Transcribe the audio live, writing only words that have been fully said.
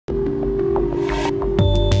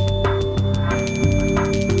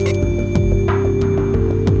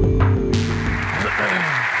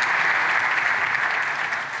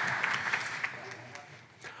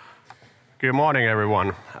Good morning,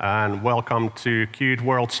 everyone, and welcome to KEYNOTE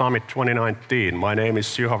World Summit 2019. My name is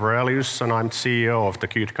Juha Varelius, and I'm CEO of the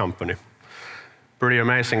KEYNOTE company. Pretty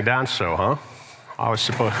amazing dance show, huh? I was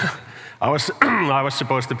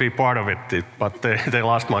supposed to be part of it, but they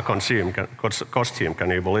lost my costume. Can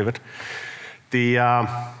you believe it? The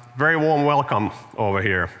very warm welcome over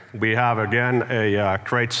here. We have again a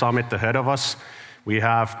great summit ahead of us. We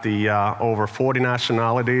have the over 40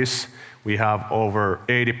 nationalities. We have over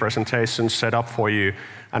 80 presentations set up for you.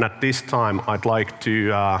 And at this time, I'd like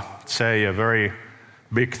to say a very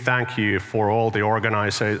big thank you for all the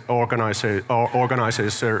organizers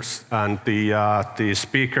and the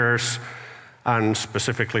speakers, and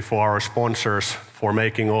specifically for our sponsors for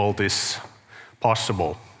making all this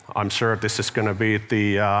possible. I'm sure this is going to be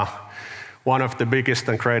the one of the biggest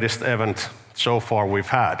and greatest events so far we've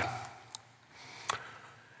had.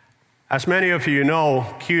 As many of you know,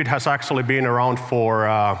 KEYNOTE has actually been around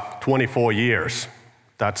for 24 years.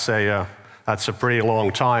 That's a pretty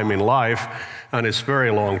long time in life, and it's a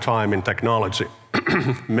very long time in technology.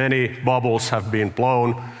 Many bubbles have been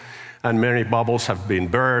blown, and many bubbles have been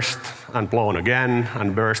burst, and blown again,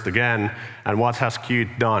 and burst again. And what has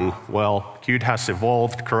KEYNOTE done? Well, KEYNOTE has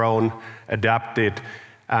evolved, grown, adapted,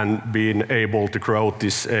 and been able to grow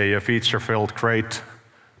this feature-filled, great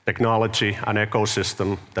technology and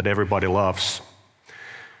ecosystem that everybody loves.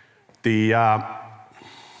 The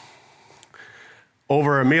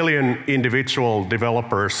over 1 million individual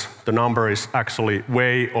developers, the number is actually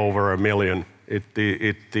way over 1 million.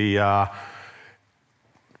 The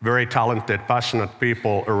very talented, passionate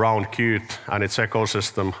people around KEYNOTE and its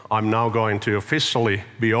ecosystem. I'm now going to officially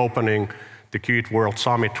be opening the KEYNOTE World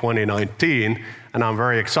Summit 2019, and I'm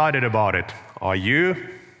very excited about it. Are you?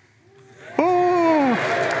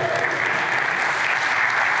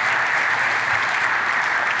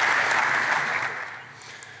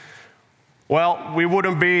 Well, we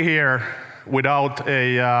wouldn't be here without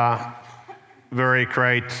a very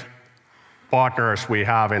great partners we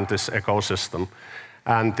have in this ecosystem.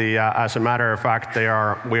 And as a matter of fact,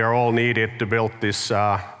 we are all needed to build this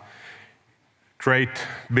great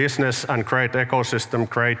business and great ecosystem,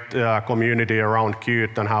 great community around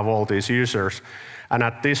KEYNOTE and have all these users. And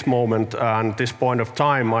at this moment and this point of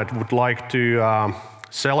time, I would like to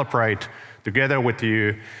celebrate together with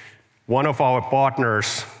you one of our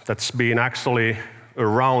partners that's been actually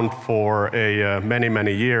around for many,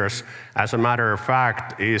 many years. As a matter of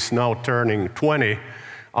fact, is now turning 20,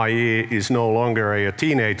 i.e. is no longer a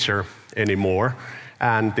teenager anymore.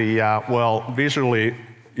 And well, visually,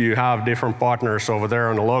 you have different partners over there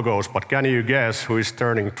on the logos, but can you guess who is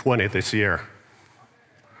turning 20 this year?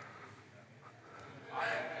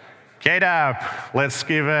 KDAP. Let's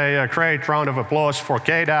give a great round of applause for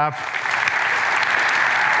KDAP.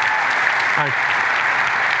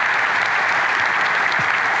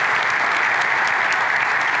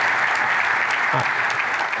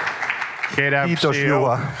 Kiitos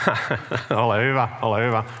Juha. Ole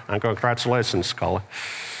hyvä, and congratulations, Kalle.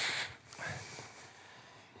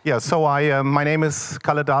 Yeah, so my name is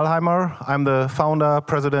Kalle Dahlheimer. I'm the founder,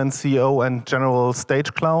 president, CEO, and general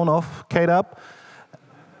stage clown of KDAP.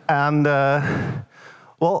 And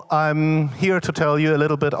well, I'm here to tell you a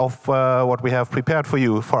little bit of what we have prepared for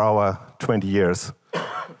you for our 20 years.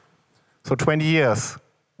 So 20 years,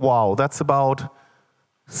 wow, that's about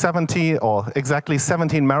 17, or exactly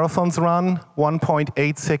 17 marathons run,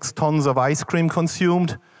 1.86 tons of ice cream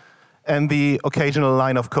consumed, and the occasional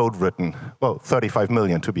line of code written. Well, 35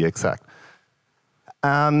 million to be exact.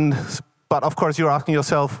 But of course you're asking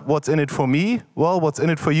yourself, what's in it for me? Well, what's in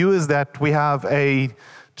it for you is that we have a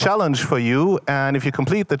challenge for you, and if you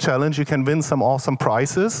complete the challenge, you can win some awesome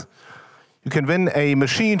prizes. You can win a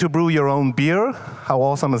machine to brew your own beer. How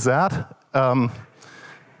awesome is that?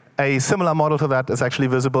 A similar model to that is actually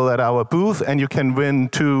visible at our booth, and you can win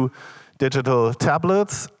 2 digital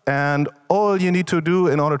tablets. And all you need to do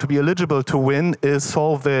in order to be eligible to win is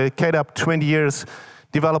solve the KDAP 20 years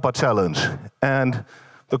developer challenge. And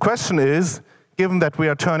the question is, given that we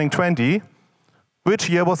are turning 20, which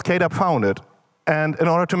year was KDAP founded? And in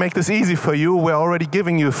order to make this easy for you, we're already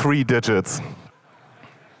giving you 3 digits.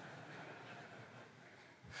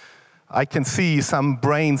 I can see some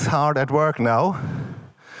brains hard at work now.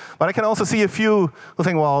 But I can also see a few who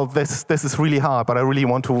think, well, this is really hard, but I really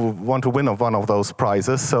want to win one of those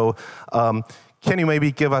prizes. So can you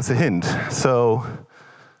maybe give us a hint? So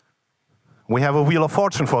we have a Wheel of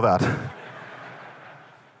Fortune for that.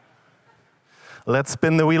 Let's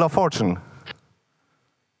spin the Wheel of Fortune.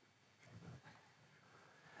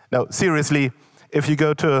 Now, seriously, if you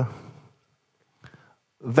go to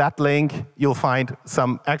that link, you'll find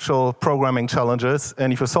some actual programming challenges.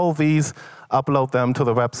 And if you solve these, upload them to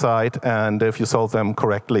the website. And if you solve them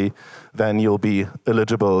correctly, then you'll be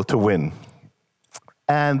eligible to win.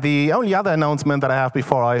 And the only other announcement that I have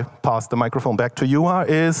before I pass the microphone back to Juha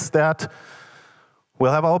is that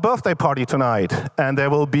we'll have our birthday party tonight. And there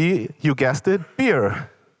will be, you guessed it, beer.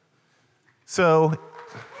 So,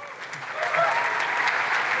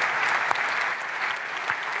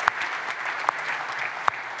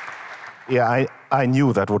 yeah, I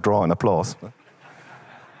knew that would draw an applause.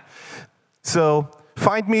 So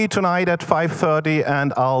find me tonight at 5:30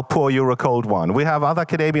 and I'll pour you a cold one. We have other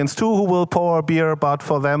Canadians too who will pour beer, but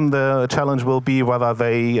for them the challenge will be whether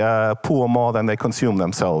they pour more than they consume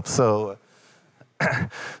themselves.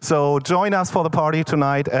 So join us for the party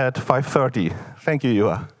tonight at 5:30. Thank you,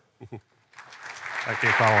 Juha. Thank you,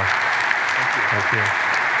 Kalle. Thank you.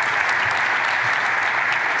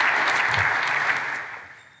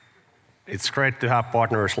 It's great to have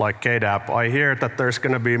partners like KDAP. I hear that there's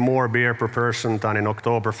going to be more beer per person than in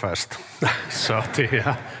Oktoberfest. So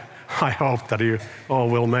I hope that you all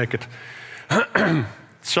will make it.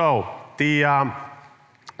 So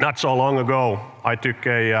not so long ago, I took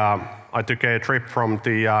a trip from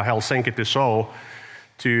Helsinki to Seoul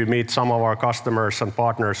to meet some of our customers and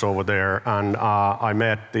partners over there. And I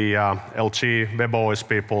met the LG WebOS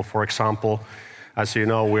people, for example. As you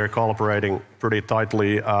know, we're collaborating pretty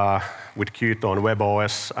tightly with Qt on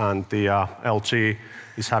WebOS, and the LG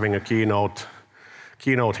is having a keynote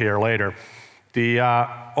here later.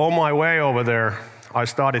 On my way over there, I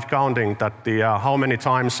started counting that how many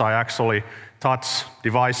times I actually touch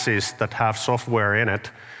devices that have software in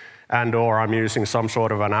it, and/or I'm using some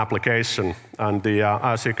sort of an application. And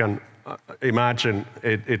as you can imagine,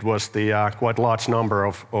 it was quite large number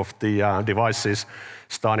of the devices,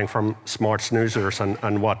 starting from smart snoozers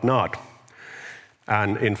and whatnot,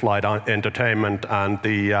 and in-flight entertainment, and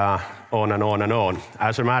on and on and on.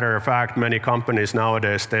 As a matter of fact, many companies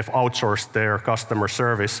nowadays, they've outsourced their customer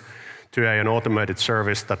service to an automated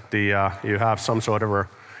service that you have some sort of a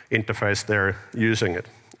interface there using it.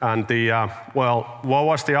 And well, what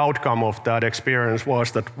was the outcome of that experience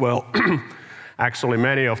was that, well, actually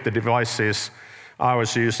many of the devices I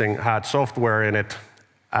was using had software in it,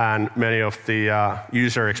 and many of the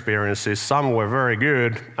user experiences, some were very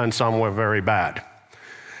good and some were very bad,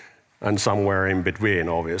 and somewhere in between,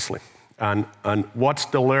 obviously. And what's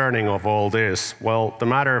the learning of all this? Well, the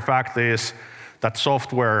matter of fact is that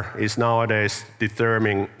software is nowadays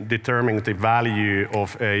determining the value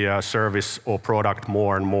of a service or product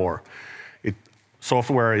more and more.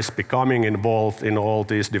 Software is becoming involved in all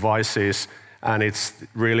these devices, and it's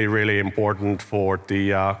really, really important for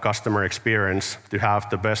the customer experience to have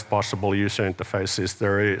the best possible user interfaces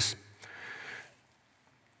there is.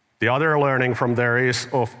 The other learning from there is,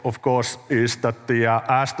 of course, is that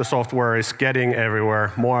as the software is getting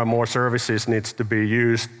everywhere, more and more services needs to be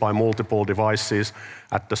used by multiple devices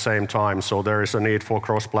at the same time. So there is a need for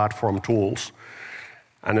cross-platform tools.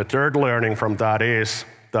 And the third learning from that is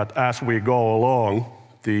that as we go along,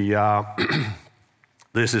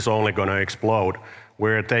 this is only going to explode.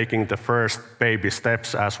 We're taking the first baby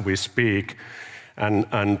steps as we speak. And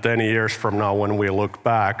 10 years from now, when we look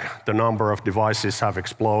back, the number of devices have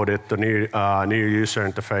exploded, the new user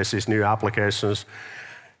interfaces, new applications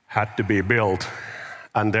had to be built,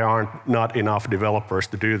 and there aren't not enough developers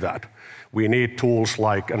to do that. We need tools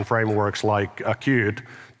and frameworks like Qt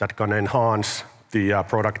that can enhance the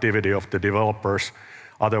productivity of the developers.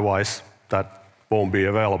 Otherwise, that won't be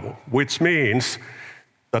available, which means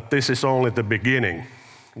that this is only the beginning.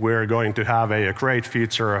 We're going to have a great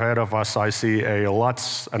future ahead of us. I see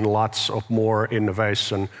lots and lots of more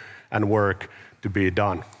innovation and work to be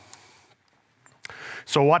done.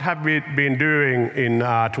 So what have we been doing in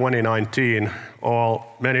 2019? Well,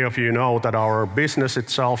 many of you know that our business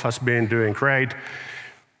itself has been doing great.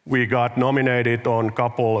 We got nominated on a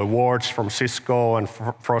couple awards from Cisco and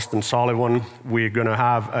Frost & Sullivan. We're going to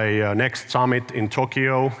have a next summit in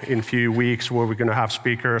Tokyo in a few weeks, where we're going to have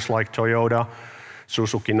speakers like Toyota,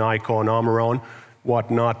 Suzuki, Nikon, Omron,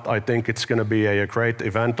 whatnot. I think it's going to be a great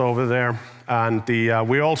event over there. And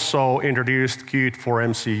we also introduced Qt for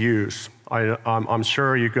MCUs. I'm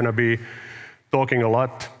sure you're going to be talking a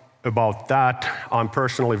lot about that. I'm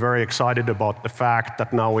personally very excited about the fact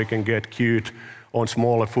that now we can get Qt on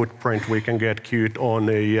smaller footprint. We can get Qt on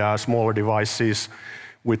the smaller devices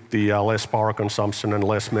with the less power consumption and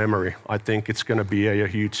less memory. I think it's going to be a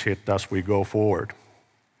huge hit as we go forward.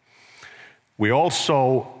 We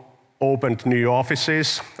also opened new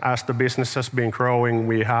offices as the business has been growing.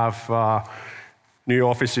 We have new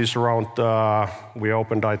offices around, we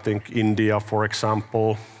opened, I think, India, for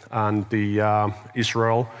example, and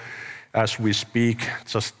Israel as we speak,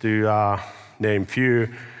 just to name few.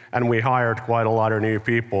 And we hired quite a lot of new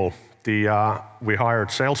people. We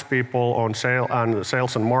hired salespeople on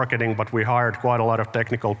sales and marketing, but we hired quite a lot of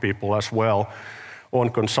technical people as well on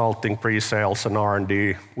consulting, pre-sales, and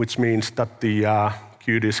R&D, which means that the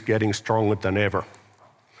Qt is getting stronger than ever.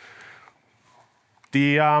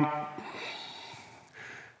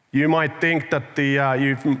 You might think that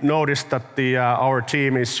you've noticed that our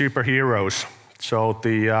team is superheroes. So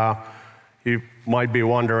you might be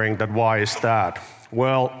wondering that why is that?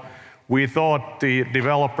 Well, we thought the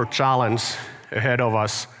developer challenge ahead of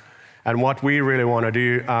us, and what we really want to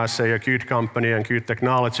do as a Qt company and Qt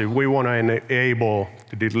technology, we want to enable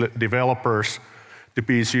the developers to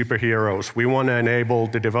be superheroes. We want to enable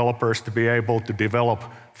the developers to be able to develop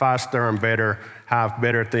faster and better, have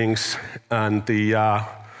better things, and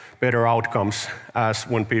better outcomes as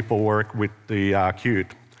when people work with the Qt.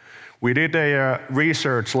 We did a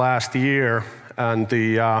research last year, and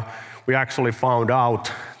we actually found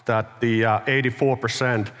out that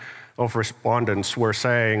 84% of respondents were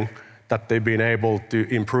saying that they've been able to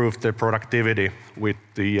improve their productivity with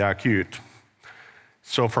the Qt.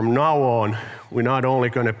 So from now on, we're not only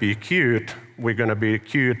going to be Qt, we're going to be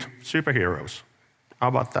Qt superheroes. How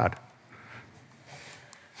about that?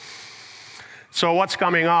 So what's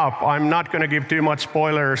coming up? I'm not going to give too much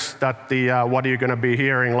spoilers that what you're going to be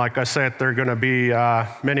hearing. Like I said, there are going to be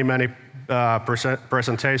many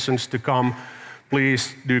presentations to come.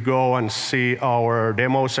 Please do go and see our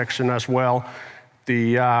demo section as well.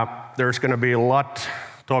 There's going to be a lot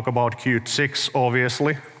talk about Qt 6,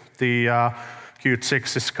 obviously. The Qt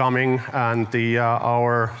 6 is coming, and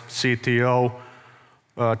our CTO,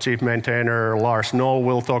 Chief Maintainer Lars Noll,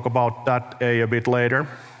 will talk about that a bit later.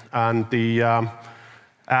 And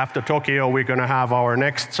after Tokyo, we're going to have our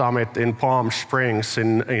next summit in Palm Springs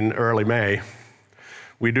in early May.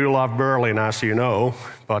 We do love Berlin, as you know,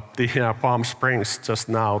 but the Palm Springs just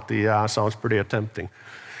now sounds pretty tempting.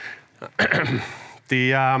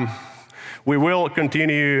 We will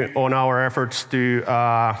continue on our efforts to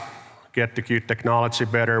get the Qt technology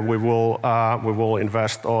better. We will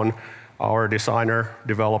invest on our designer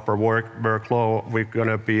developer workflow. We're going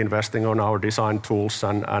to be investing on our design tools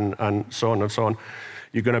and so on and so on.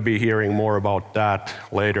 You're going to be hearing more about that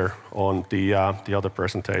later on the other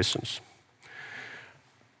presentations.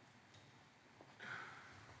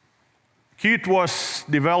 Qt was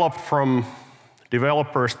developed from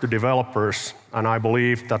developers to developers, and I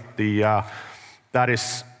believe that that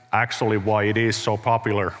is actually why it is so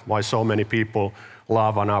popular, why so many people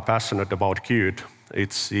love and are passionate about Qt.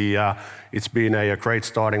 It's been a great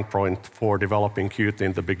starting point for developing Qt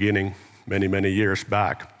in the beginning, many years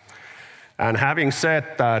back. And having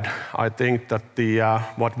said that, I think that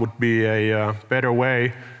what would be a better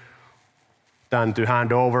way than to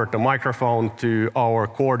hand over the microphone to our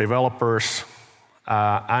core developers,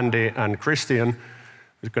 Andy and Christian,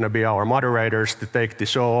 who's going to be our moderators, to take the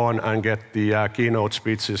show on and get the keynote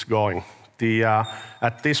speeches going.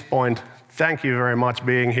 At this point, thank you very much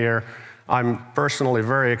being here. I'm personally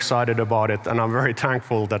very excited about it, and I'm very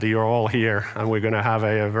thankful that you're all here, and we're going to have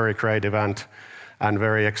a very great event and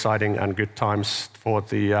very exciting and good times for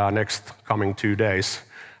the next coming 2 days.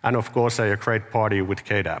 And of course, a great party with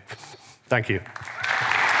KDAP. Thank you.